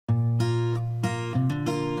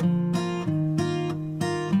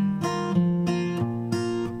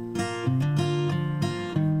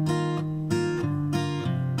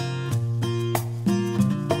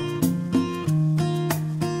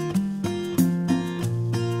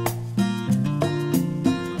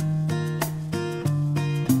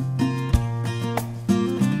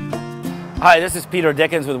Hi, this is Peter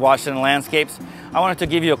Dickens with Washington Landscapes. I wanted to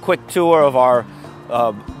give you a quick tour of our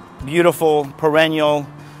beautiful perennial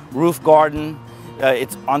roof garden.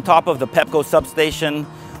 It's on top of the Pepco substation.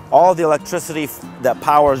 All the electricity that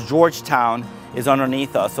powers Georgetown is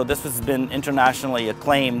underneath us, so this has been internationally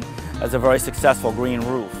acclaimed as a very successful green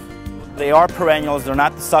roof. They are perennials, they're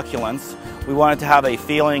not the succulents. We wanted to have a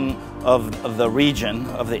feeling of the region,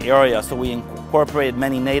 of the area, so we incorporated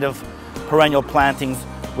many native perennial plantings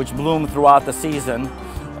which bloom throughout the season.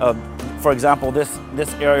 For example, this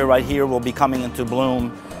area right here will be coming into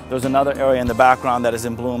bloom. There's another area in the background that is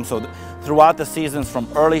in bloom. So throughout the seasons, from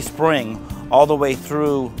early spring all the way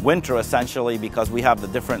through winter, essentially, because we have the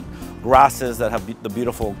different grasses that have the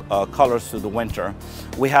beautiful colors through the winter,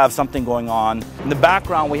 we have something going on. In the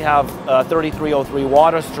background, we have 3303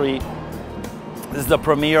 Water Street. This is the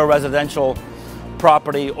premier residential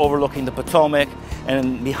property overlooking the Potomac,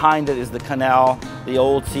 and behind it is the canal, the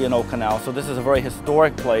old C&O Canal. So this is a very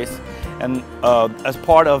historic place, and as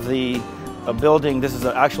part of the building, this is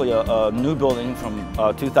actually a new building from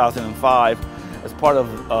 2005. As part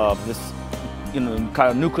of this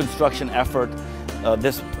kind of new construction effort,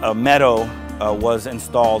 this meadow was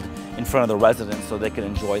installed in front of the residents so they can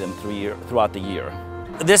enjoy them throughout the year.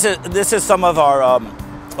 This is some of our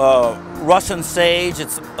Russian sage.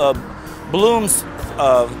 It blooms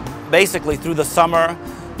basically through the summer.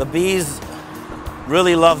 The bees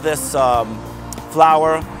really love this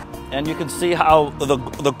flower, and you can see how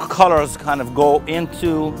the colors kind of go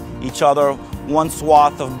into each other. One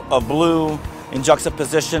swath of blue in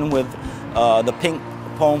juxtaposition with the pink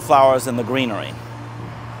pome flowers and the greenery.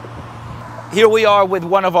 Here we are with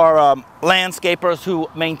one of our landscapers who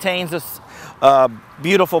maintains this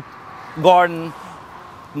beautiful garden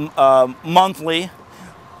monthly.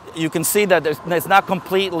 You can see that it's not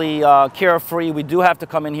completely carefree. We do have to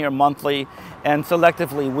come in here monthly and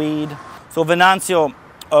selectively weed. So Venancio,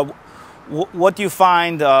 what do you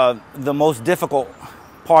find the most difficult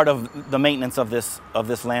part of the maintenance of this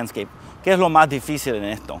landscape? ¿Qué es lo más difícil en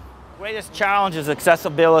esto? The greatest challenge is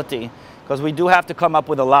accessibility, because we do have to come up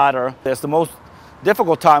with a ladder. The most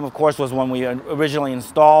difficult time, of course, was when we originally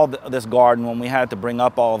installed this garden, when we had to bring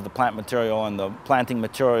up all of the plant material and the planting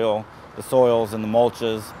material, the soils and the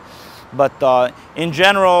mulches. But in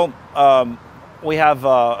general, we have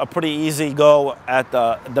a pretty easy go at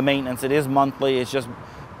the maintenance. It is monthly. It's just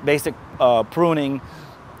basic pruning.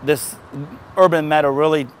 This urban meadow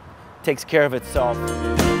really takes care of itself.